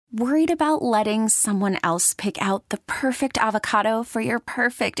Worried about letting someone else pick out the perfect avocado for your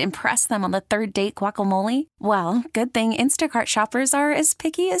perfect impress them on the third date guacamole? Well, good thing Instacart shoppers are as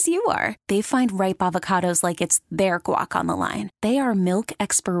picky as you are. They find ripe avocados like it's their guac on the line. They are milk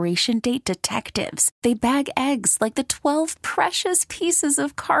expiration date detectives. They bag eggs like the 12 precious pieces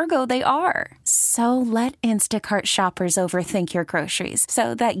of cargo they are. So let Instacart shoppers overthink your groceries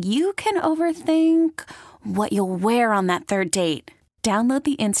so that you can overthink what you'll wear on that third date. Download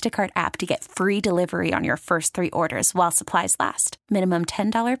the Instacart app to get free delivery on your first 3 orders while supplies last. Minimum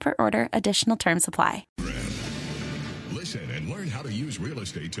 $10 per order. Additional terms apply. Listen and learn how to use real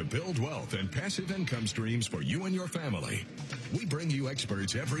estate to build wealth and passive income streams for you and your family. We bring you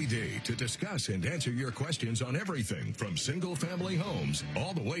experts every day to discuss and answer your questions on everything from single-family homes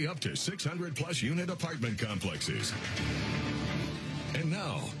all the way up to 600-plus unit apartment complexes. And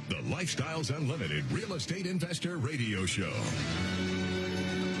now, the Lifestyles Unlimited Real Estate Investor Radio Show.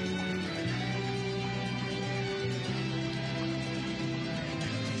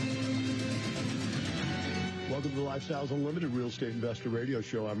 Welcome to the Lifestyles Unlimited Real Estate Investor Radio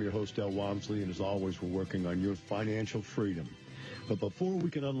Show. I'm your host, Del Walmsley, and as always, we're working on your financial freedom. But before we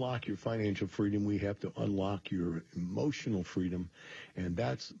can unlock your financial freedom, we have to unlock your emotional freedom, and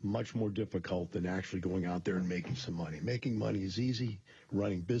that's much more difficult than actually going out there and making some money. Making money is easy.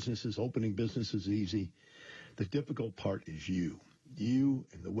 Running businesses, opening businesses is easy. The difficult part is you. You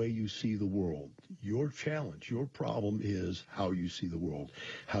and the way you see the world. Your challenge, your problem is how you see the world.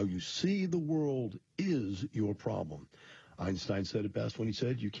 How you see the world is your problem. Einstein said it best when he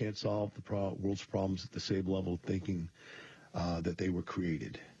said, you can't solve the world's problems at the same level of thinking that they were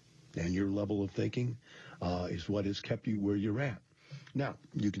created. And your level of thinking is what has kept you where you're at. Now,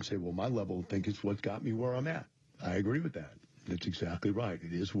 you can say, well, my level of thinking is what got me where I'm at. I agree with that. That's exactly right.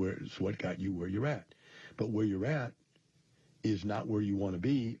 It's what got you where you're at. But where you're at is not where you want to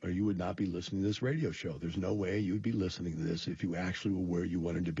be, or you would not be listening to this radio show. There's no way you would be listening to this if you actually were where you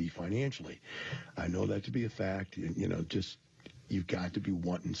wanted to be financially. I know that to be a fact. Just you've got to be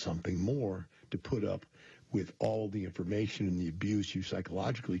wanting something more to put up with all the information and the abuse you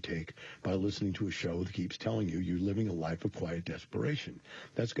psychologically take by listening to a show that keeps telling you you're living a life of quiet desperation.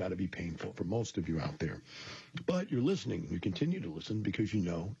 That's got to be painful for most of you out there. But you're listening. You continue to listen because you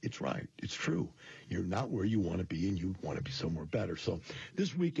know it's right. It's true. You're not where you want to be, and you want to be somewhere better. So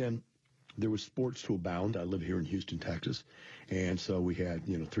this weekend, there was sports to abound. I live here in Houston, Texas. And so we had,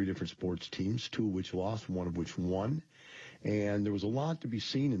 3 different sports teams, 2 of which lost, 1 of which won. And there was a lot to be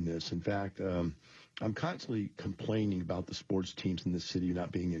seen in this. In fact, I'm constantly complaining about the sports teams in this city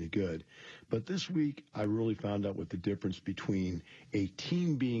not being any good. But this week, I really found out what the difference between a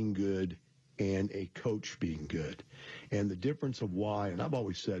team being good and a coach being good. And the difference of why, and I've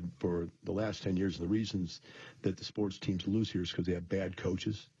always said for the last 10 years, the reasons that the sports teams lose here is because they have bad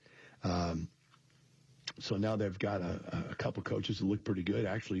coaches. So now they've got a couple coaches that look pretty good.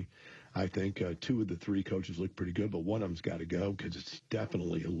 Actually, I think 2 of the 3 coaches look pretty good, but one of them's got to go because it's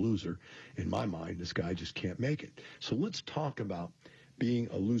definitely a loser. In my mind, this guy just can't make it. So let's talk about being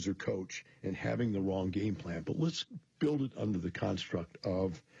a loser coach and having the wrong game plan. But let's build it under the construct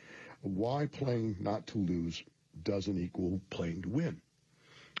of why playing not to lose doesn't equal playing to win.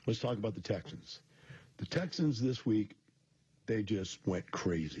 Let's talk about the Texans. The Texans this week, they just went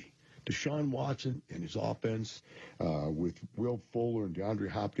crazy. Deshaun Watson and his offense with Will Fuller and DeAndre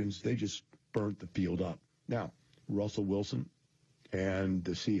Hopkins, they just burnt the field up. Now, Russell Wilson and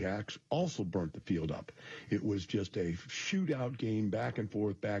the Seahawks also burnt the field up. It was just a shootout game, back and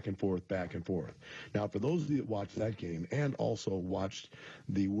forth, back and forth, back and forth. Now, for those of you that watched that game and also watched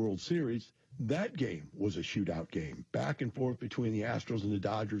the World Series, that game was a shootout game, back and forth between the Astros and the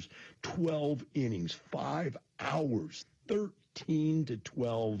Dodgers, 12 innings, 5 hours,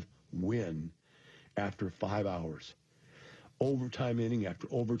 13-12 win after 5 hours. Overtime inning after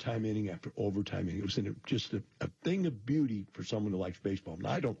overtime inning after overtime inning. It was just a thing of beauty for someone who likes baseball. Now,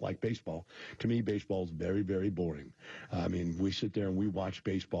 I don't like baseball. To me, baseball is very, very boring. I mean, we sit there and we watch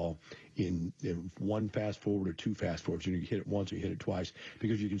baseball in 1 fast forward or 2 fast forwards. You hit it once or you hit it twice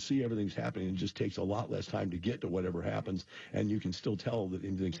because you can see everything's happening. It just takes a lot less time to get to whatever happens, and you can still tell that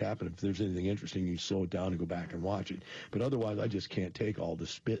anything's happened. If there's anything interesting, you slow it down and go back and watch it. But otherwise, I just can't take all the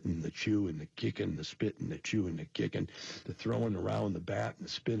spitting, the chewing, the kicking, the spitting, the chewing, the kicking, the throwing around the bat and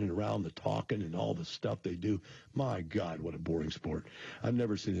the spinning around, the talking and all the stuff they do. My God, what a boring sport. I've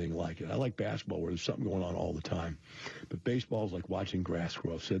never seen anything like it. I like basketball where there's something going on all the time. But baseball is like watching grass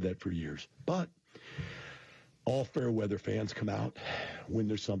grow. I've said that for years. But all fair weather fans come out when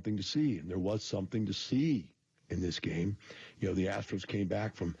there's something to see. And there was something to see in this game. The Astros came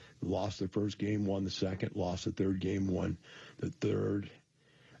back from lost their first game, won the second, lost the third game, won the third.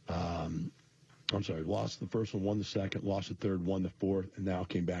 I'm sorry, lost the first one, won the second, lost the third, won the fourth, and now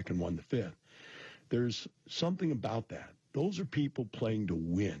came back and won the fifth. There's something about that. Those are people playing to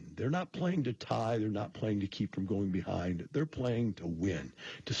win. They're not playing to tie. They're not playing to keep from going behind. They're playing to win,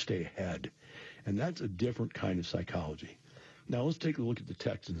 to stay ahead. And that's a different kind of psychology. Now let's take a look at the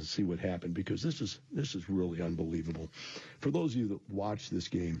Texans and see what happened, because this is really unbelievable. For those of you that watched this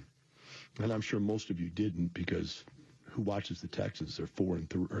game, and I'm sure most of you didn't, because who watches the Texans? They're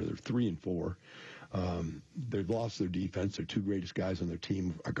 3-4. They've lost their defense. Their two greatest guys on their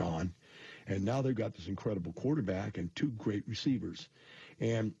team are gone. And now they've got this incredible quarterback and two great receivers.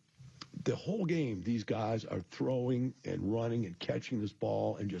 And the whole game, these guys are throwing and running and catching this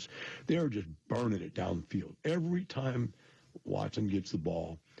ball, and they're just burning it down the field. Every time Watson gets the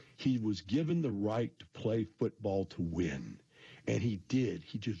ball, he was given the right to play football to win. And he did.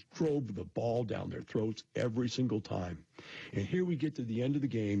 He just drove the ball down their throats every single time. And here we get to the end of the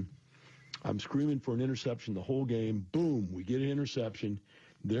game. I'm screaming for an interception the whole game. Boom, we get an interception.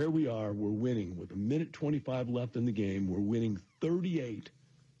 There we are. We're winning with 1:25 left in the game. We're winning 38-34.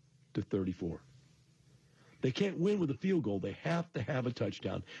 They can't win with a field goal. They have to have a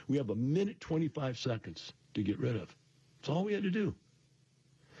touchdown. We have 1:25 to get rid of. That's all we had to do.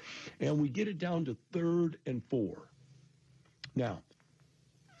 And we get it down to 3rd and 4. Now,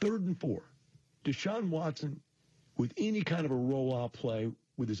 3rd and 4. Deshaun Watson, with any kind of a rollout play,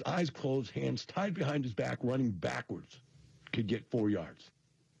 with his eyes closed, hands tied behind his back, running backwards, could get 4 yards.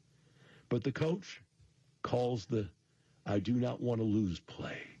 But the coach calls the I do not want to lose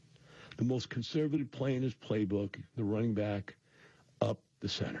play. The most conservative play in his playbook, the running back up the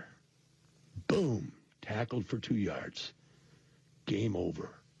center. Boom, tackled for 2 yards. Game over.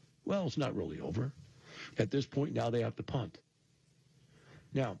 Well, it's not really over. At this point, now they have to punt.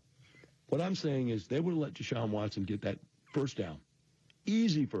 Now, what I'm saying is they would have let Deshaun Watson get that first down.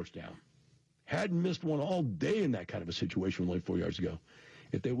 Easy first down. Hadn't missed one all day in that kind of a situation only 4 yards ago.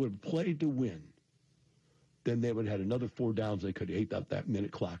 If they would have played to win, then they would have had another 4 downs. They could have ate up that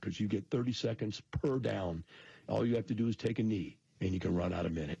minute clock, because you get 30 seconds per down. All you have to do is take a knee, and you can run out a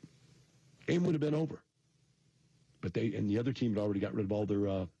minute. Game would have been over. But the other team had already got rid of all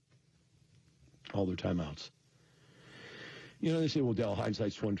their timeouts. You know, they say, well, Dell,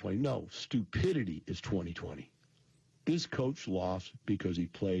 hindsight's 20/20. No, stupidity is 20/20. This coach lost because he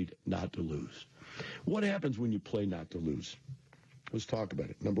played not to lose. What happens when you play not to lose? Let's talk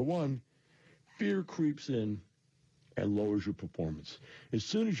about it. Number one, fear creeps in and lowers your performance. As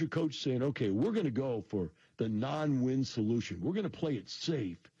soon as your coach is saying, okay, we're going to go for the non-win solution, we're going to play it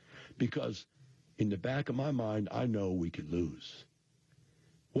safe, because in the back of my mind, I know we could lose.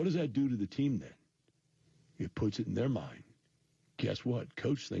 What does that do to the team then? It puts it in their mind. Guess what?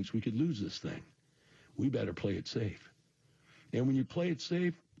 Coach thinks we could lose this thing. We better play it safe. And when you play it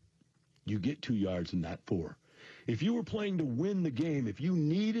safe, you get 2 yards and not 4. If you were playing to win the game, if you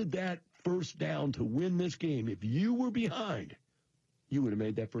needed that first down to win this game, if you were behind, you would have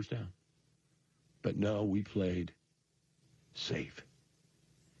made that first down. But no, we played safe.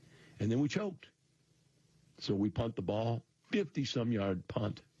 And then we choked. So we punt the ball, 50-some yard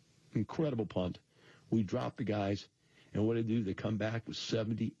punt, incredible punt. We dropped the guys, and what did they do? They come back with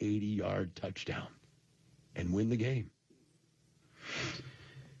 70, 80-yard touchdown and win the game.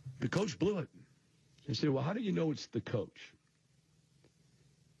 The coach blew it. You say, well, how do you know it's the coach?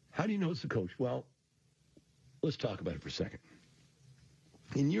 How do you know it's the coach? Well, let's talk about it for a second.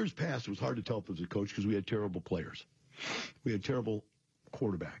 In years past, it was hard to tell if it was a coach because we had terrible players. We had terrible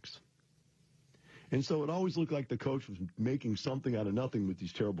quarterbacks. And so it always looked like the coach was making something out of nothing with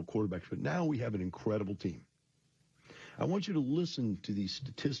these terrible quarterbacks. But now we have an incredible team. I want you to listen to these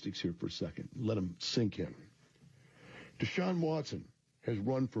statistics here for a second. Let them sink in. Deshaun Watson has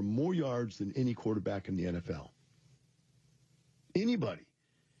run for more yards than any quarterback in the NFL. Anybody.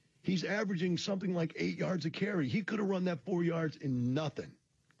 He's averaging something like 8 yards a carry. He could have run that 4 yards in nothing.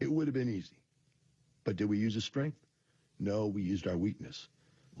 It would have been easy. But did we use his strength? No, we used our weakness.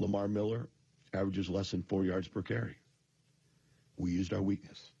 Lamar Miller averages less than 4 yards per carry. We used our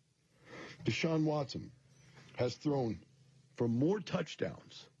weakness. Deshaun Watson has thrown for more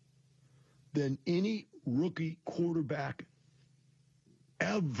touchdowns than any rookie quarterback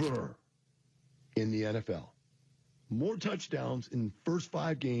ever in the NFL. More touchdowns in the first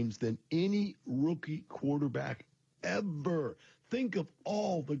 5 games than any rookie quarterback ever. Think of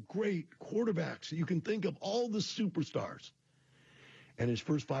all the great quarterbacks. You can think of all the superstars. And his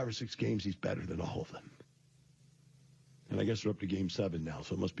first 5 or 6 games, he's better than all of them. And I guess we're up to game 7 now,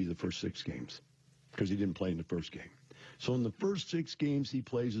 so it must be the first 6 games because he didn't play in the first game. So in the first 6 games he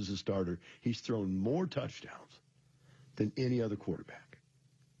plays as a starter, he's thrown more touchdowns than any other quarterback.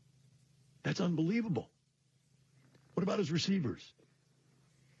 That's unbelievable. What about his receivers?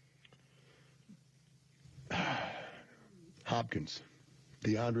 Hopkins,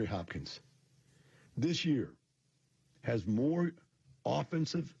 DeAndre Hopkins, this year has more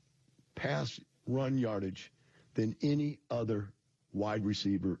offensive pass run yardage than any other wide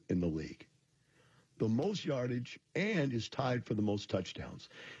receiver in the league. The most yardage, and is tied for the most touchdowns.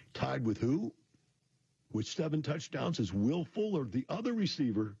 Tied with who? With 7 touchdowns is Will Fuller, the other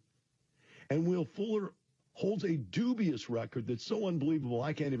receiver. And Will Fuller holds a dubious record that's so unbelievable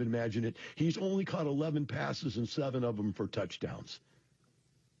I can't even imagine it. He's only caught 11 passes and 7 of them for touchdowns.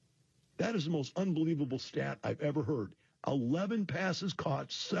 That is the most unbelievable stat I've ever heard. 11 passes caught,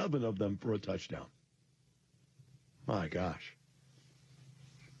 7 of them for a touchdown. My gosh.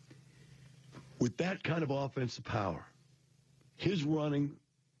 With that kind of offensive power, his running,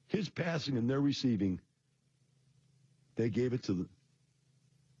 his passing, and their receiving, they gave it to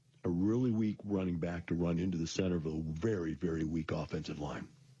a really weak running back to run into the center of a very, very weak offensive line.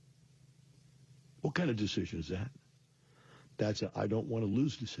 What kind of decision is that? That's a I don't want to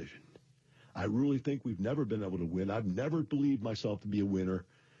lose decision. I really think we've never been able to win. I've never believed myself to be a winner.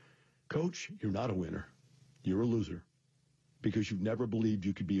 Coach, you're not a winner. You're a loser because you've never believed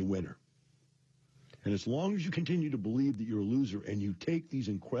you could be a winner. And as long as you continue to believe that you're a loser and you take these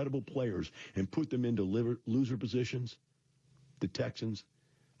incredible players and put them into loser positions, the Texans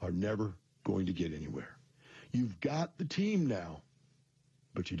are never going to get anywhere. You've got the team now,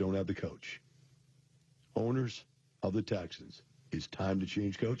 but you don't have the coach. Owners of the Texans, it's time to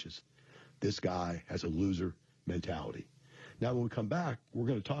change coaches. This guy has a loser mentality. Now, when we come back, we're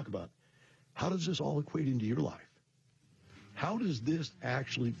going to talk about how does this all equate into your life? How does this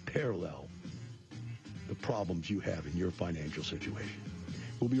actually parallel the problems you have in your financial situation?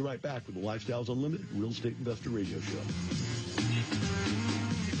 We'll be right back with the Lifestyles Unlimited Real Estate Investor Radio Show.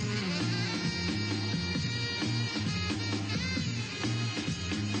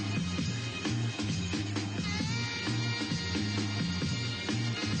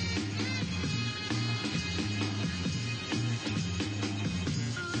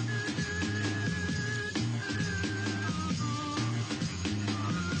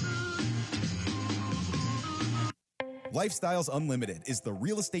 Lifestyles Unlimited is the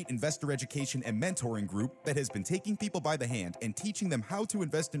real estate investor education and mentoring group that has been taking people by the hand and teaching them how to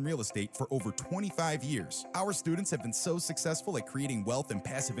invest in real estate for over 25 years. Our students have been so successful at creating wealth and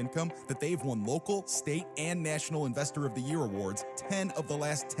passive income that they've won local, state, and national Investor of the Year awards 10 of the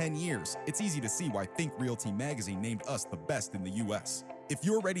last 10 years. It's easy to see why Think Realty magazine named us the best in the U.S. If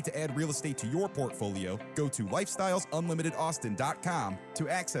you're ready to add real estate to your portfolio, go to lifestylesunlimitedaustin.com to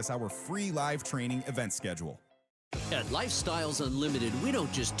access our free live training event schedule. At Lifestyles Unlimited, we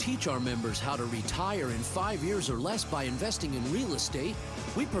don't just teach our members how to retire in 5 years or less by investing in real estate.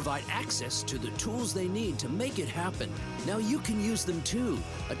 We provide access to the tools they need to make it happen. Now you can use them too.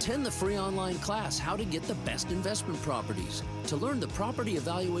 Attend the free online class, How to Get the Best Investment Properties, to learn the property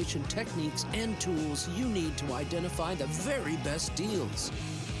evaluation techniques and tools you need to identify the very best deals.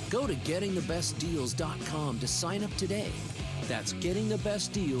 Go to gettingthebestdeals.com to sign up today. That's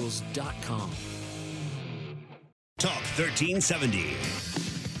gettingthebestdeals.com. Talk 1370.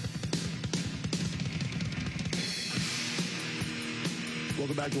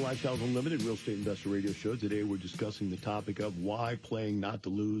 Welcome back to Lifestyles Unlimited Real Estate Investor Radio Show. Today we're discussing the topic of why playing not to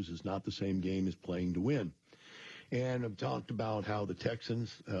lose is not the same game as playing to win. And I've talked about how the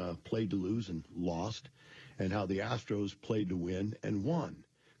Texans played to lose and lost, and how the Astros played to win and won.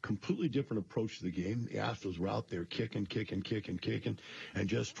 Completely different approach to the game. The Astros were out there kicking, and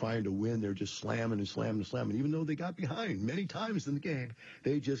just trying to win. They're just slamming and slamming and slamming. Even though they got behind many times in the game,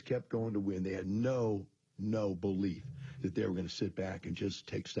 they just kept going to win. They had no belief that they were going to sit back and just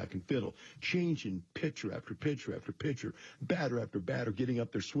take second fiddle, changing pitcher after pitcher after pitcher, batter after batter, getting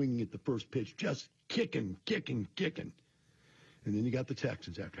up there, swinging at the first pitch, just kicking. And then you got the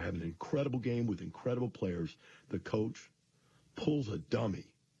Texans, after having an incredible game with incredible players. The coach pulls a dummy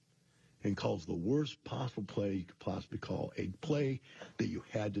and calls the worst possible play you could possibly call, a play that you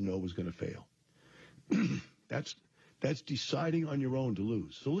had to know was going to fail. That's deciding on your own to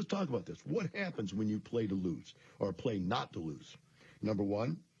lose. So let's talk about this. What happens when you play to lose or play not to lose? Number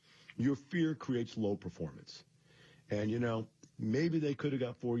one, your fear creates low performance. And, maybe they could have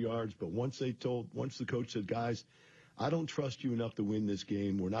got 4 yards, but once the coach said, guys, I don't trust you enough to win this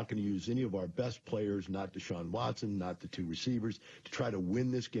game. We're not going to use any of our best players, not Deshaun Watson, not the 2 receivers, to try to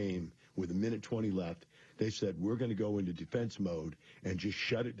win this game with 1:20 left. They said, we're going to go into defense mode and just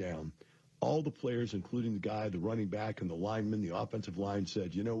shut it down. All the players, including the guy, the running back, and the lineman, the offensive line,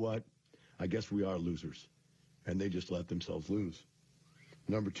 said, you know what? I guess we are losers. And they just let themselves lose.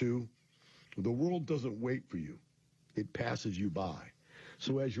 Number two, The world doesn't wait for you. It passes you by.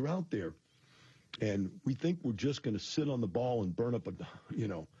 So as you're out there, and we think we're just going to sit on the ball and burn up,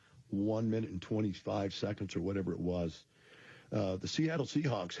 1 minute and 25 seconds or whatever it was, the Seattle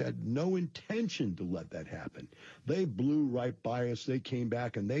Seahawks had no intention to let that happen. They blew right by us. They came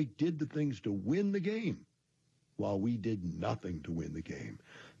back, and they did the things to win the game while we did nothing to win the game.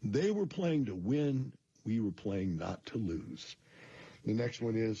 They were playing to win. We were playing not to lose. The next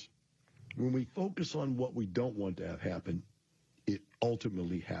one is, when we focus on what we don't want to have happen, it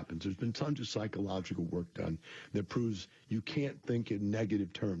ultimately happens. There's been tons of psychological work done that proves you can't think in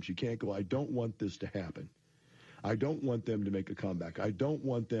negative terms. You can't go, I don't want this to happen. I don't want them to make a comeback. I don't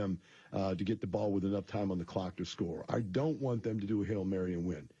want them to get the ball with enough time on the clock to score. I don't want them to do a Hail Mary and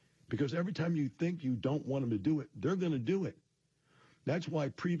win. Because every time you think you don't want them to do it, they're going to do it. That's why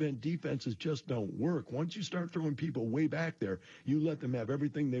prevent defenses just don't work. Once you start throwing people way back there, you let them have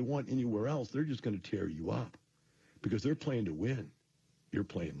everything they want anywhere else, they're just going to tear you up because they're playing to win. You're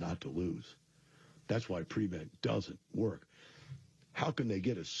playing not to lose. That's why prevent doesn't work. How can they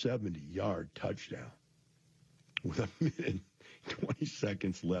get a 70-yard touchdown with a minute and 20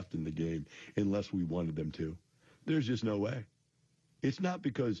 seconds left in the game unless we wanted them to? There's just no way. It's not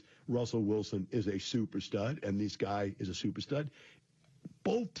because Russell Wilson is a super stud and this guy is a super stud.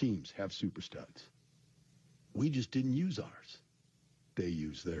 Both teams have super studs. We just didn't use ours. They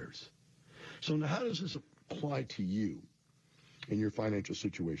used theirs. So now how does this apply to you in your financial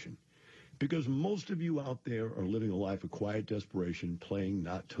situation? Because most of you out there are living a life of quiet desperation, playing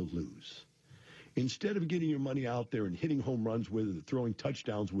not to lose. Instead of getting your money out there and hitting home runs with it, or throwing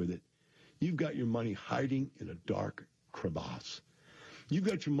touchdowns with it, you've got your money hiding in a dark crevasse. You've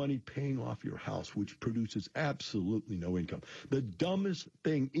got your money paying off your house, which produces absolutely no income. The dumbest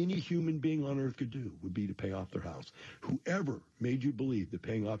thing any human being on earth could do would be to pay off their house. Whoever made you believe that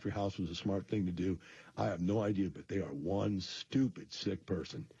paying off your house was a smart thing to do, I have no idea, but they are one stupid, sick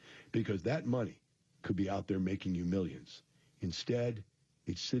person, because that money could be out there making you millions. Instead,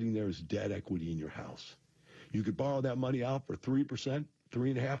 it's sitting there as dead equity in your house. You could borrow that money out for 3%,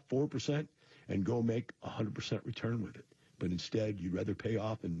 3.5%, 4%, and go make 100% return with it. But instead, you'd rather pay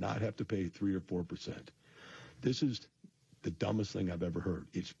off and not have to pay 3 or 4%. This is the dumbest thing I've ever heard.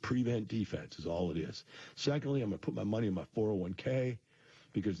 It's prevent defense is all it is. Secondly, I'm going to put my money in my 401k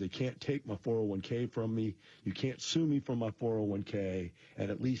because they can't take my 401k from me. You can't sue me from my 401k,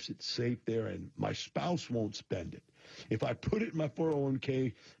 and at least it's safe there, and my spouse won't spend it. If I put it in my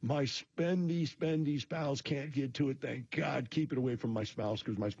 401k, my spendy spouse can't get to it. Thank God, keep it away from my spouse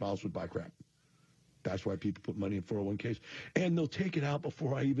because my spouse would buy crap. That's why people put money in 401ks. And they'll take it out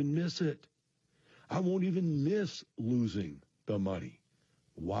before I even miss it. I won't even miss losing the money.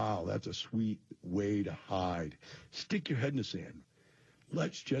 Wow, that's a sweet way to hide. Stick your head in the sand.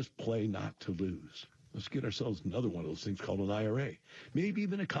 Let's just play not to lose. Let's get ourselves another one of those things called an IRA. Maybe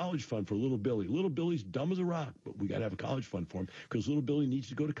even a college fund for little Billy. Little Billy's dumb as a rock, but we got to have a college fund for him because little Billy needs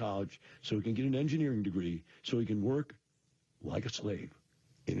to go to college so he can get an engineering degree so he can work like a slave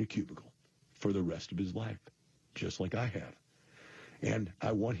in a cubicle for the rest of his life, just like I have. And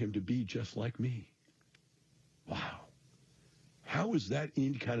I want him to be just like me. Wow. How is that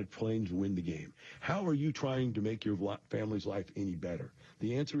any kind of playing to win the game? How are you trying to make your family's life any better?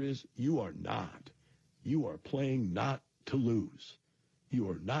 The answer is you are not. You are playing not to lose.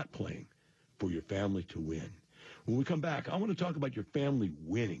 You are not playing for your family to win. When we come back, I want to talk about your family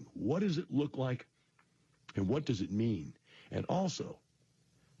winning. What does it look like? And what does it mean? And also,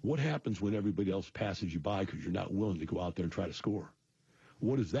 what happens when everybody else passes you by because you're not willing to go out there and try to score?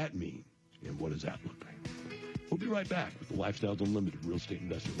 What does that mean? And what does that look like? We'll be right back with the Lifestyles Unlimited Real Estate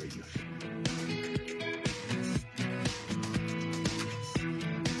Investor Radio Show.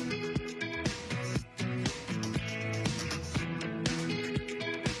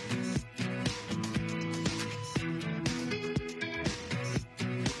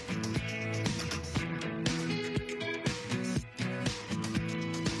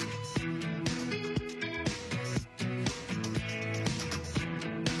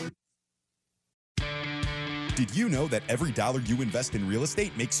 Did you know that every dollar you invest in real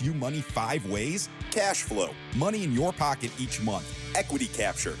estate makes you money 5 ways? Cash flow, money in your pocket each month. Equity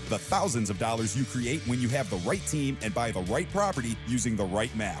capture, the thousands of dollars you create when you have the right team and buy the right property using the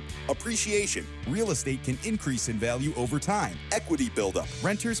right map. Appreciation, real estate can increase in value over time. Equity buildup,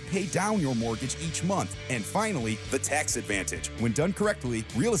 renters pay down your mortgage each month. And finally, the tax advantage. When done correctly,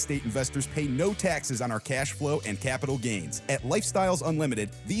 real estate investors pay no taxes on our cash flow and capital gains. At Lifestyles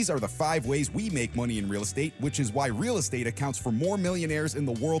Unlimited, these are the 5 ways we make money in real estate, which is why real estate accounts for more millionaires in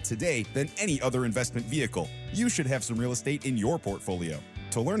the world today than any other investment vehicle. You should have some real estate in your portfolio.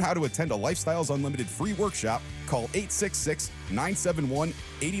 To learn how to attend a Lifestyles Unlimited free workshop, call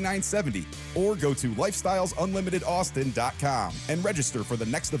 866-971-8970 or go to lifestylesunlimitedaustin.com and register for the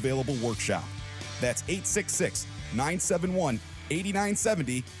next available workshop. That's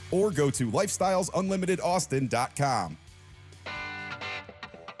 866-971-8970 or go to lifestylesunlimitedaustin.com.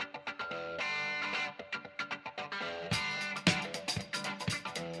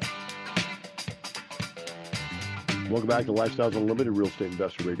 Welcome back to Lifestyles Unlimited Real Estate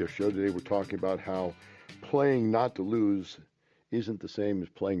Investor Radio Show. Today we're talking about how playing not to lose isn't the same as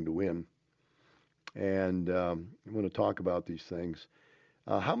playing to win. And I'm going to talk about these things.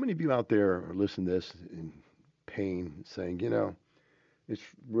 How many of you out there are listening to this in pain, saying, it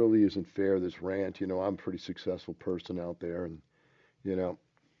really isn't fair, this rant. I'm a pretty successful person out there, and,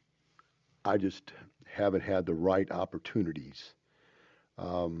 I just haven't had the right opportunities.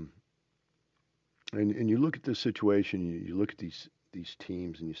 And you look at this situation, you look at these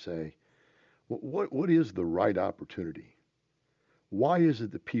teams, and you say, what is the right opportunity? Why is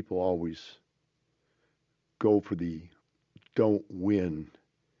it that people always go for the don't win,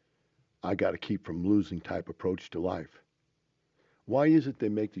 I got to keep from losing type approach to life? Why is it they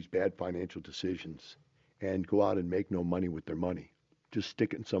make these bad financial decisions and go out and make no money with their money? Just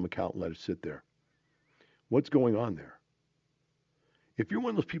stick it in some account and let it sit there. What's going on there? If you're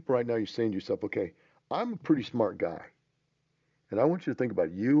one of those people right now, you're saying to yourself, okay, I'm a pretty smart guy. And I want you to think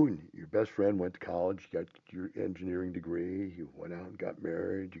about you and your best friend went to college, you got your engineering degree, you went out and got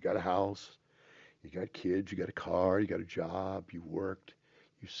married, you got a house, you got kids, you got a car, you got a job, you worked,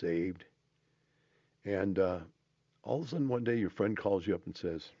 you saved. And all of a sudden one day your friend calls you up and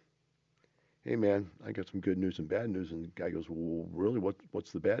says, hey man, I got some good news and bad news. And the guy goes, well, really,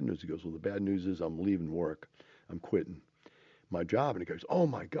 what's the bad news? He goes, well, the bad news is I'm leaving work. I'm quitting my job. And he goes, oh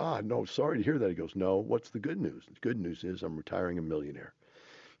my God, no, sorry to hear that. He goes, no, what's the good news? The good news is I'm retiring a millionaire.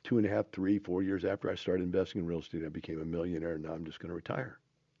 2.5, 3, 4 years after I started investing in real estate, I became a millionaire, and now I'm just going to retire.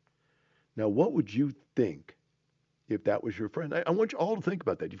 Now, what would you think if that was your friend? I want you all to think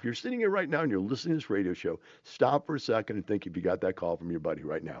about that. If you're sitting here right now and you're listening to this radio show, stop for a second and think if you got that call from your buddy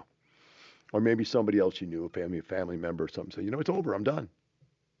right now. Or maybe somebody else you knew, a family member or something, say, it's over, I'm done.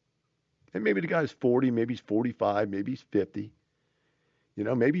 And maybe the guy's 40, maybe he's 45, maybe he's 50.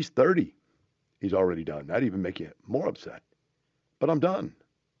 Maybe he's 30. He's already done. That'd even make you more upset. But I'm done.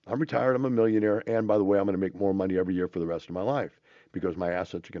 I'm retired. I'm a millionaire. And by the way, I'm going to make more money every year for the rest of my life because my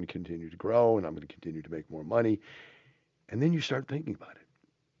assets are going to continue to grow and I'm going to continue to make more money. And then you start thinking about it.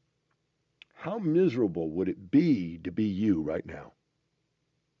 How miserable would it be to be you right now?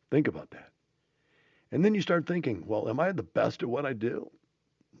 Think about that. And then you start thinking, well, am I the best at what I do?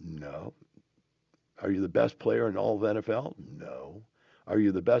 No. Are you the best player in all of NFL? No. Are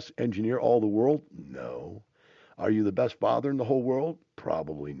you the best engineer all the world? No. Are you the best father in the whole world?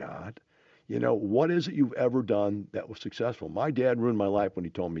 Probably not. What is it you've ever done that was successful? My dad ruined my life when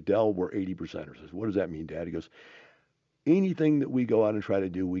he told me, Del, we're 80%ers. I said, what does that mean, Dad? He goes, anything that we go out and try to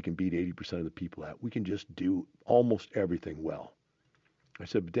do, we can beat 80% of the people at. We can just do almost everything well. I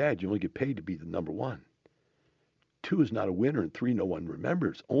said, but Dad, you only get paid to be the number one. 2 is not a winner, and 3, no one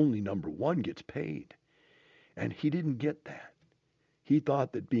remembers. Only number 1 gets paid. And he didn't get that. He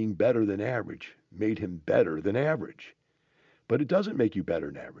thought that being better than average made him better than average. But it doesn't make you better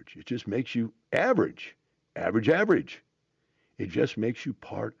than average. It just makes you average. Average. It just makes you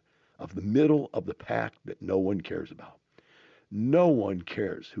part of the middle of the pack that no one cares about. No one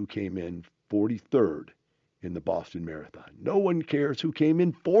cares who came in 43rd in the Boston Marathon. No one cares who came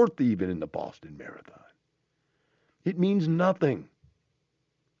in 4th even in the Boston Marathon. It means nothing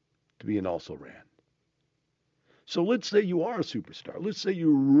to be an also-ran. So let's say you are a superstar. Let's say you're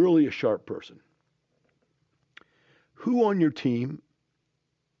really a sharp person. Who on your team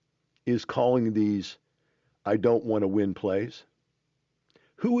is calling these I don't want to win plays?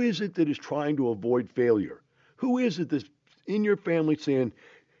 Who is it that is trying to avoid failure? Who is it that's in your family saying,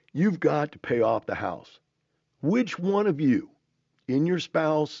 you've got to pay off the house? Which one of you, in your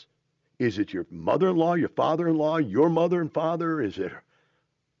spouse, is it your mother-in-law, your father-in-law, your mother and father? Is it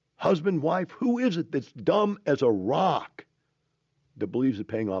husband, wife? Who is it that's dumb as a rock that believes that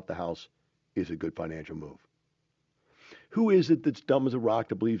paying off the house is a good financial move? Who is it that's dumb as a rock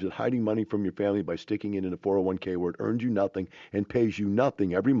that believes that hiding money from your family by sticking it in a 401k where it earns you nothing and pays you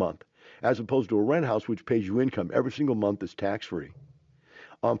nothing every month, as opposed to a rent house which pays you income every single month that's tax-free?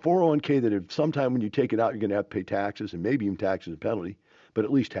 401k that if sometime when you take it out, you're going to have to pay taxes and maybe even taxes and penalty, but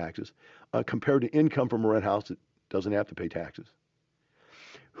at least taxes, compared to income from a rent house that doesn't have to pay taxes.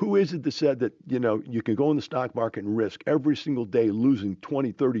 Who is it that said that, you can go in the stock market and risk every single day losing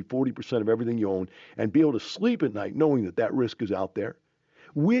 20, 30, 40% of everything you own and be able to sleep at night knowing that that risk is out there?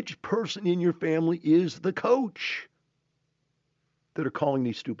 Which person in your family is the coach that are calling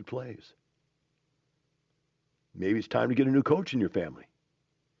these stupid plays? Maybe it's time to get a new coach in your family.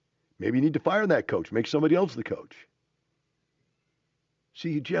 Maybe you need to fire that coach, make somebody else the coach.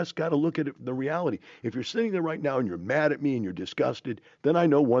 See, you just got to look at it, the reality. If you're sitting there right now and you're mad at me and you're disgusted, then I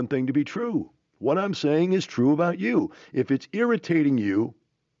know one thing to be true. What I'm saying is true about you. If it's irritating you,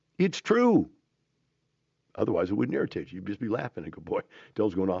 it's true. Otherwise, it wouldn't irritate you. You'd just be laughing and go, boy,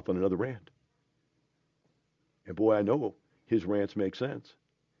 Dell's going off on another rant. And boy, I know his rants make sense.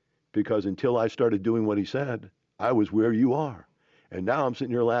 Because until I started doing what he said, I was where you are. And now I'm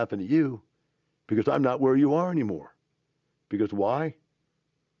sitting here laughing at you because I'm not where you are anymore. Because why?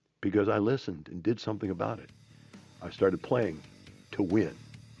 Because I listened and did something about it. I started playing to win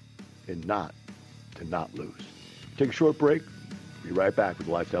and not to not lose. Take a short break. Be right back with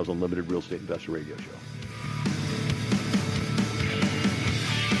the Lifestyles Unlimited Real Estate Investor Radio Show.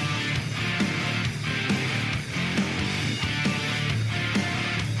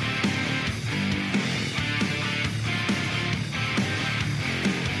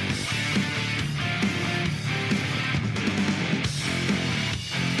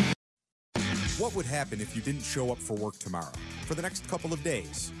 What would happen if you didn't show up for work tomorrow? For the next couple of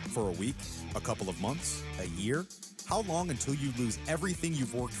days? For a week? A couple of months? A year? How long until you lose everything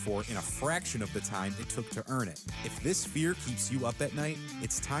you've worked for in a fraction of the time it took to earn it? If this fear keeps you up at night,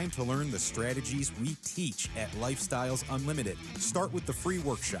 it's time to learn the strategies we teach at Lifestyles Unlimited. Start with the free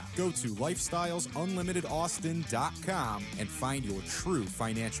workshop. Go to lifestylesunlimitedaustin.com and find your true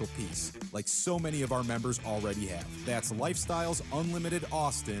financial peace, like so many of our members already have. That's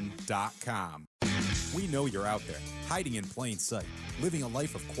lifestylesunlimitedaustin.com. We know you're out there, hiding in plain sight, living a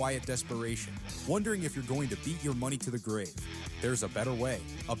life of quiet desperation, wondering if you're going to beat your money to the grave. There's a better way,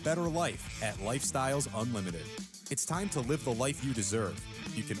 a better life at Lifestyles Unlimited. It's time to live the life you deserve.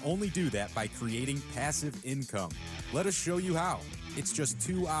 You can only do that by creating passive income. Let us show you how. It's just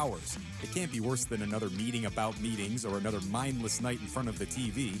 2 hours. It can't be worse than another meeting about meetings or another mindless night in front of the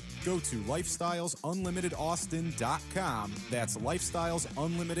TV. Go to lifestylesunlimitedaustin.com. That's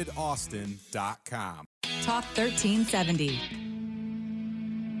lifestylesunlimitedaustin.com. Talk 1370.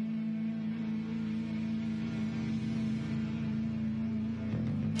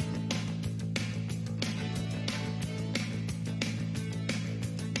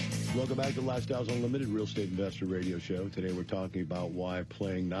 Welcome back to Lifestyles Unlimited Real Estate Investor Radio Show. Today we're talking about why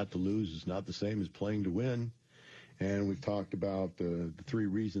playing not to lose is not the same as playing to win. And we've talked about the 3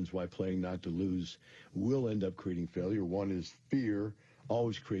 reasons why playing not to lose will end up creating failure. One is fear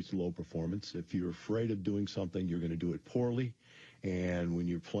always creates low performance. If you're afraid of doing something, you're going to do it poorly. And when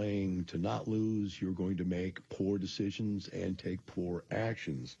you're playing to not lose, you're going to make poor decisions and take poor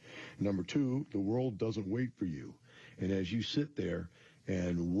actions. Number 2, the world doesn't wait for you. And as you sit there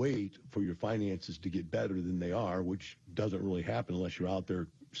and wait for your finances to get better than they are, which doesn't really happen unless you're out there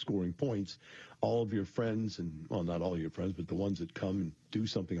scoring points, all of your friends, and well, not all of your friends, but the ones that come and do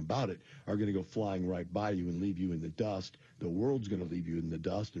something about it, are going to go flying right by you and leave you in the dust. The world's going to leave you in the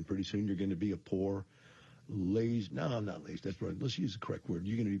dust, and pretty soon you're going to be a poor, lazy, no, not lazy, that's right, let's use the correct word.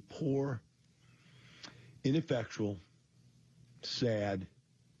 You're going to be poor, ineffectual, sad,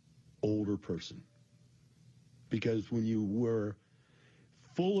 older person. Because when you were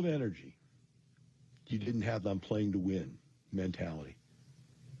full of energy, you didn't have that playing to win mentality.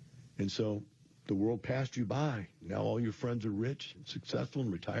 And so the world passed you by. Now all your friends are rich and successful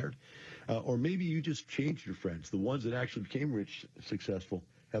and retired. Or maybe you just changed your friends. The ones that actually became rich, successful,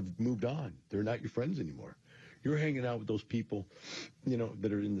 have moved on. They're not your friends anymore. You're hanging out with those people,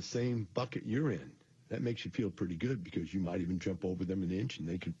 that are in the same bucket you're in. That makes you feel pretty good because you might even jump over them an inch and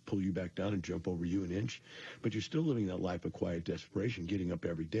they could pull you back down and jump over you an inch. But you're still living that life of quiet desperation, getting up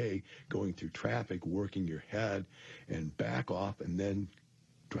every day, going through traffic, working your head and back off, and then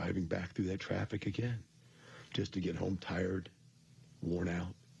driving back through that traffic again just to get home tired, worn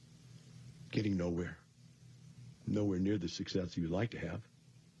out, getting nowhere near the success you would like to have.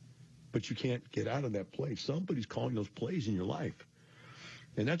 But you can't get out of that place. Somebody's calling those plays in your life.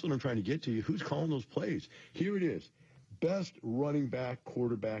 And that's what I'm trying to get to you. Who's calling those plays? Here it is. Best running back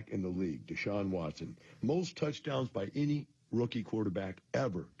quarterback in the league, Deshaun Watson. Most touchdowns by any rookie quarterback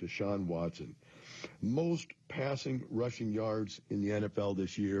ever, Deshaun Watson. Most passing rushing yards in the NFL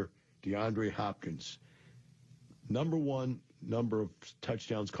this year, DeAndre Hopkins. Number 1 number of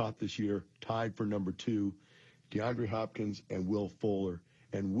touchdowns caught this year, tied for number 2, DeAndre Hopkins and Will Fuller.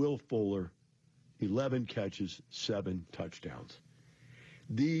 And Will Fuller, 11 catches, 7 touchdowns.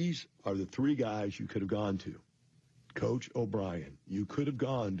 These are the 3 guys you could have gone to. Coach O'Brien, you could have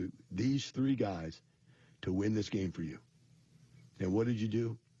gone to these 3 guys to win this game for you. And what did you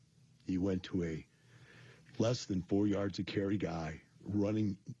do? You went to a less than 4 yards a carry guy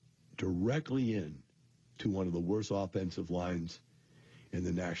running directly in to one of the worst offensive lines in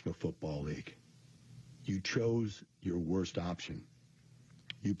the National Football League. You chose your worst option.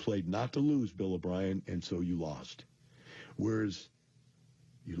 You played not to lose, Bill O'Brien, and so you lost. Whereas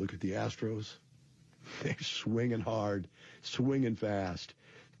you look at the Astros, they're swinging hard, swinging fast,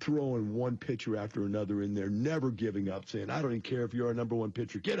 throwing one pitcher after another in there, never giving up, saying, I don't even care if you're our number one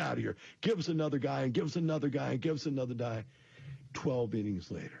pitcher. Get out of here. Give us another guy and give us another guy and give us another guy. 12 innings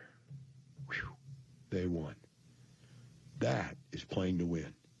later, they won. That is playing to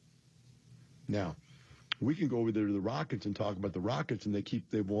win. Now, we can go over there to the Rockets and talk about the Rockets, and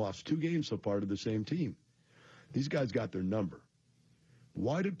they've lost 2 games so far to the same team. These guys got their number.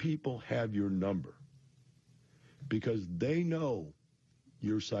 Why do people have your number? Because they know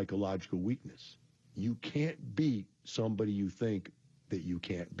your psychological weakness. You can't beat somebody you think that you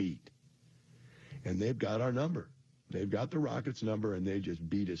can't beat. And they've got our number. They've got the Rockets' number, and they just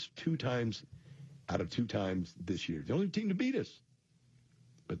beat us 2 times out of 2 times this year. The only team to beat us.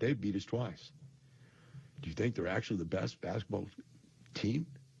 But they beat us twice. Do you think they're actually the best basketball team?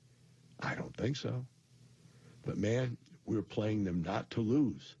 I don't think so. But, man, we're playing them not to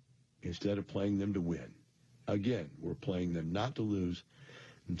lose instead of playing them to win. Again, we're playing them not to lose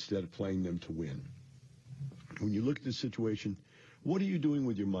instead of playing them to win. When you look at the situation, what are you doing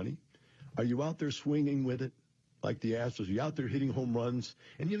with your money? Are you out there swinging with it like the Astros? Are you out there hitting home runs?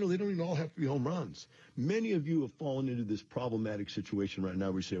 And, they don't even all have to be home runs. Many of you have fallen into this problematic situation right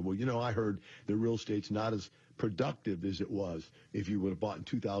now where you say, well, I heard that real estate's not as productive as it was if you would have bought in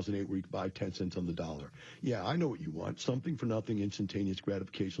 2008 where you could buy 10 cents on the dollar. Yeah, I know what you want. Something for nothing, instantaneous,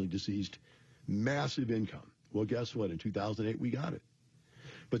 gratificationally deceased, massive income. Well, guess what? In 2008, we got it.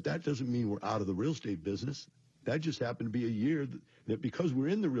 But that doesn't mean we're out of the real estate business. That just happened to be a year that because we're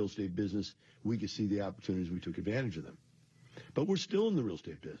in the real estate business, we could see the opportunities, we took advantage of them. But we're still in the real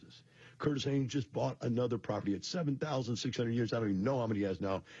estate business. Curtis Haynes just bought another property at 7,600 units. I don't even know how many he has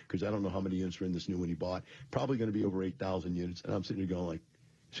now because I don't know how many units are in this new one he bought. Probably going to be over 8,000 units. And I'm sitting there going like,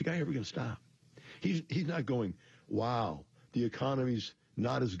 is the guy ever going to stop? He's not going, wow, the economy's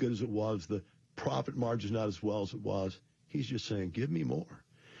not as good as it was. The profit margin's not as well as it was. He's just saying, give me more.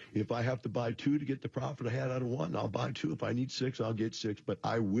 If I have to buy 2 to get the profit I had out of 1, I'll buy 2. If I need 6, I'll get 6. But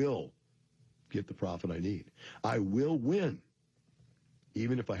I will get the profit I need. I will win,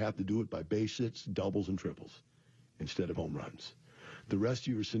 even if I have to do it by base hits, doubles, and triples instead of home runs. The rest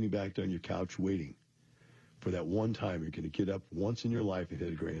of you are sitting back on your couch waiting for that one time you're going to get up once in your life and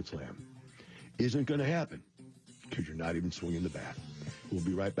hit a grand slam. Isn't going to happen because you're not even swinging the bat. We'll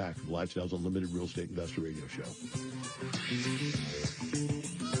be right back from Lifestyles Unlimited Real Estate Investor Radio Show.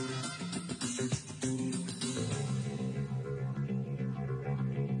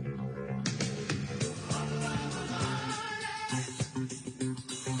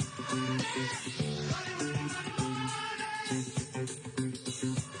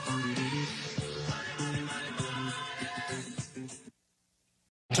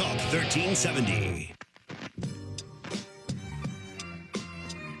 Talk 1370.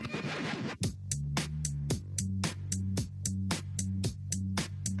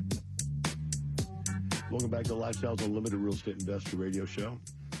 Welcome back to Lifestyles Unlimited Real Estate Investor Radio Show.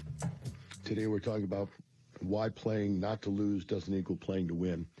 Today we're talking about why playing not to lose doesn't equal playing to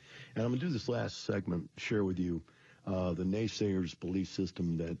win. And I'm going to do this last segment, share with you the naysayers' belief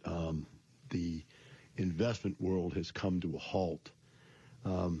system that the investment world has come to a halt.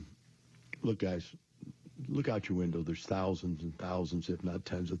 Look, guys, look out your window. There's thousands and thousands, if not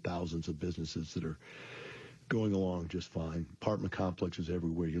tens of thousands of businesses that are going along just fine. Apartment complexes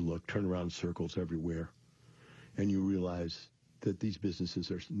everywhere you look. Turn around in circles everywhere. And you realize that these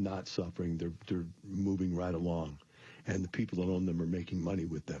businesses are not suffering. They're moving right along. And the people that own them are making money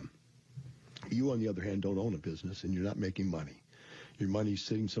with them. You, on the other hand, don't own a business, and you're not making money. Your money's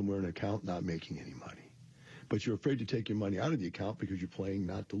sitting somewhere in an account not making any money. But you're afraid to take your money out of the account because you're playing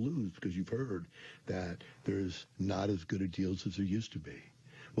not to lose, because you've heard that there's not as good a deals as there used to be.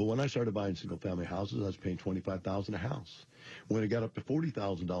 Well, when I started buying single-family houses, I was paying $25,000 a house. When it got up to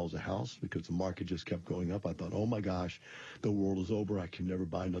 $40,000 a house, because the market just kept going up, I thought, oh, my gosh, the world is over. I can never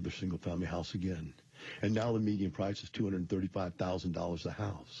buy another single-family house again. And now the median price is $235,000 a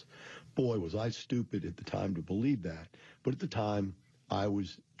house. Boy, was I stupid at the time to believe that. But at the time, I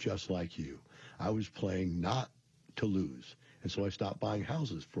was just like you. I was playing not to lose. And so I stopped buying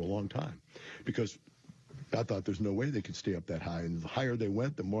houses for a long time because I thought there's no way they could stay up that high. And the higher they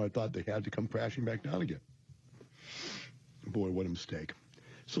went, the more I thought they had to come crashing back down again. Boy, what a mistake.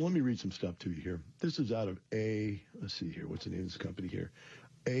 So let me read some stuff to you here. This is out of let's see here. What's the name of this company here?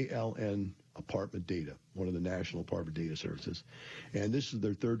 ALN Apartment Data, one of the national apartment data services. And this is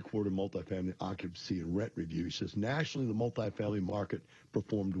their third quarter multifamily occupancy and rent review. It says nationally, the multifamily market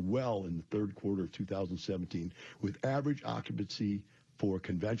performed well in the third quarter of 2017, with average occupancy for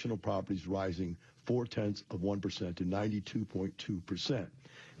conventional properties rising 0.4% to 92.2%.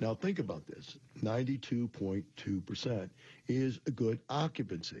 Now think about this. 92.2% is a good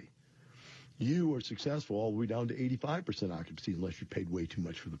occupancy. You are successful all the way down to 85% occupancy unless you paid way too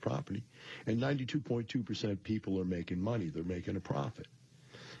much for the property. And 92.2% people are making money. They're making a profit.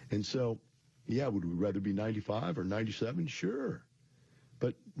 And so, yeah, would we rather be 95 or 97? Sure.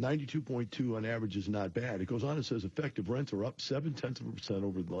 But 92.2 on average is not bad. It goes on and says effective rents are up 0.7%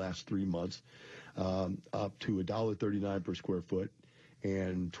 over the last 3 months, up to $1.39 per square foot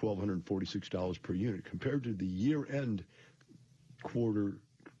and $1,246 per unit. Compared to the year-end quarter,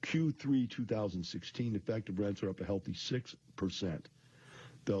 Q3 2016, effective rents are up a healthy 6%.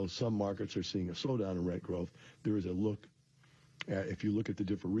 Though some markets are seeing a slowdown in rent growth, there is a look at, if you look at the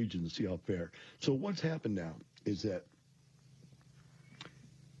different regions and see how fair. So what's happened now is that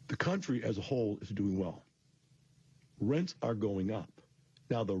the country as a whole is doing well. Rents are going up.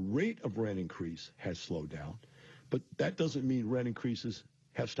 Now, the rate of rent increase has slowed down, but that doesn't mean rent increases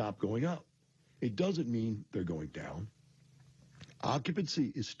have stopped going up. It doesn't mean they're going down.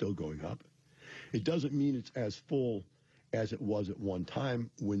 Occupancy is still going up. It doesn't mean it's as full as it was at one time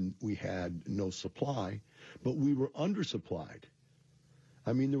when we had no supply, but we were undersupplied.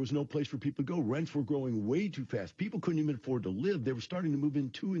 I mean, there was no place for people to go. Rents were growing way too fast. People couldn't even afford to live. They were starting to move in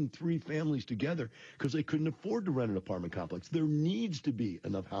 2 and 3 families together because they couldn't afford to rent an apartment complex. There needs to be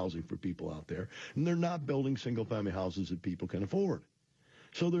enough housing for people out there, and they're not building single-family houses that people can afford.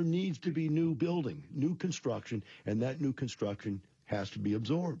 So there needs to be new building, new construction, and that new construction has to be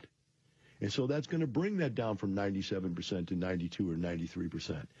absorbed. And so that's going to bring that down from 97% to 92 or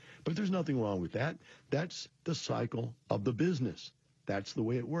 93%. But there's nothing wrong with that. That's the cycle of the business. That's the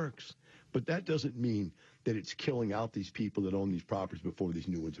way it works. But that doesn't mean that it's killing out these people that own these properties before these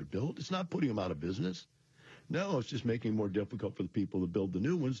new ones are built. It's not putting them out of business. No, it's just making it more difficult for the people to build the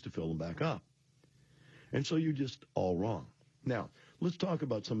new ones to fill them back up. And so you're just all wrong. Now, let's talk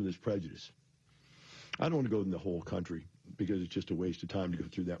about some of this prejudice. I don't want to go in the whole country because it's just a waste of time to go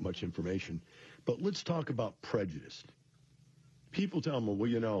through that much information. But let's talk about prejudice. People tell me, well,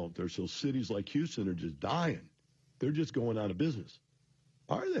 you know, there's those cities like Houston are just dying. They're just going out of business.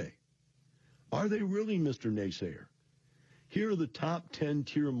 Are they? Are they really, Mr. Naysayer? Here are the top 10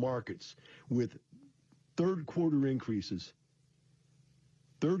 tier markets with third quarter increases.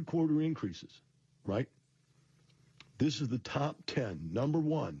 Third quarter increases, right? This is the top 10. Number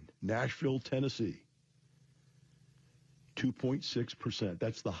 1, Nashville, Tennessee. 2.6%.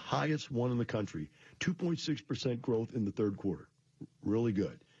 That's the highest one in the country. 2.6% growth in the third quarter. Really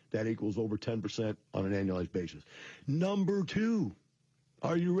good. That equals over 10% on an annualized basis. Number 2,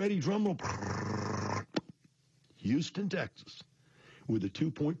 are you ready? Drum roll. Houston, Texas, with a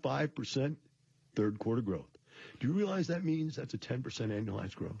 2.5% third quarter growth. Do you realize that means that's a 10%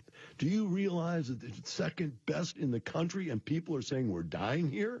 annualized growth? Do you realize that it's second best in the country and people are saying we're dying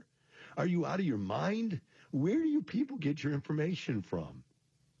here? Are you out of your mind? Where do you people get your information from?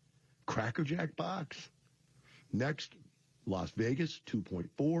 Cracker Jack box. Next, Las Vegas,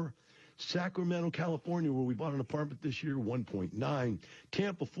 2.4. Sacramento, California, where we bought an apartment this year, 1.9.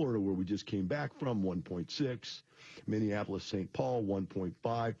 Tampa, Florida, where we just came back from, 1.6. Minneapolis, St. Paul,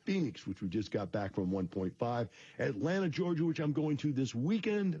 1.5. Phoenix, which we just got back from, 1.5. Atlanta, Georgia, which I'm going to this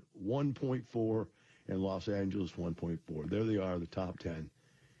weekend, 1.4. And Los Angeles, 1.4. There they are, the top 10.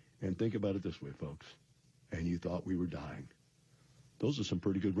 And think about it this way, folks. And you thought we were dying. Those are some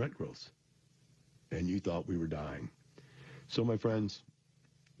pretty good rent growths. And you thought we were dying. So, my friends,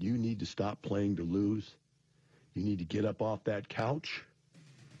 you need to stop playing to lose. You need to get up off that couch.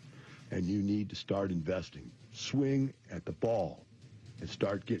 And you need to start investing. Swing at the ball and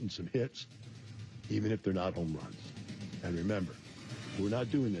start getting some hits, even if they're not home runs. And remember, we're not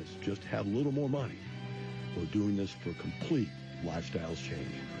doing this just to have a little more money. We're doing this for complete lifestyle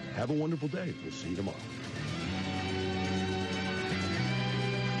change. Have a wonderful day. We'll see you tomorrow.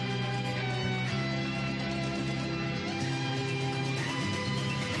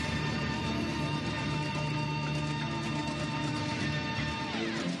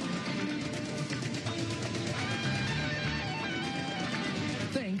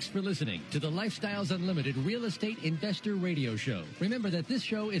 for listening to the Lifestyles Unlimited Real Estate Investor Radio Show. Remember that this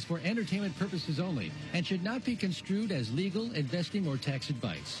show is for entertainment purposes only and should not be construed as legal, investing, or tax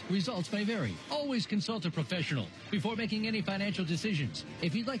advice. Results may vary. Always consult a professional before making any financial decisions.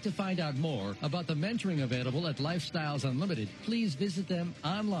 If you'd like to find out more about the mentoring available at Lifestyles Unlimited, please visit them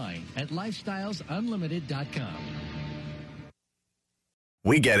online at lifestylesunlimited.com.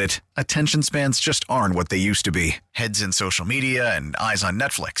 We get it. Attention spans just aren't what they used to be. Heads in social media and eyes on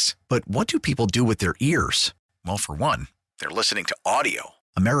Netflix. But what do people do with their ears? Well, for one, they're listening to audio.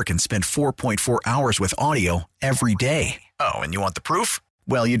 Americans spend 4.4 hours with audio every day. Oh, and you want the proof?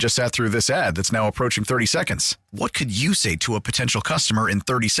 Well, you just sat through this ad that's now approaching 30 seconds. What could you say to a potential customer in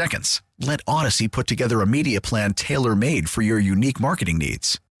 30 seconds? Let Odyssey put together a media plan tailor-made for your unique marketing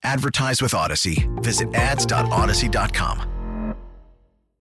needs. Advertise with Odyssey. Visit ads.odyssey.com.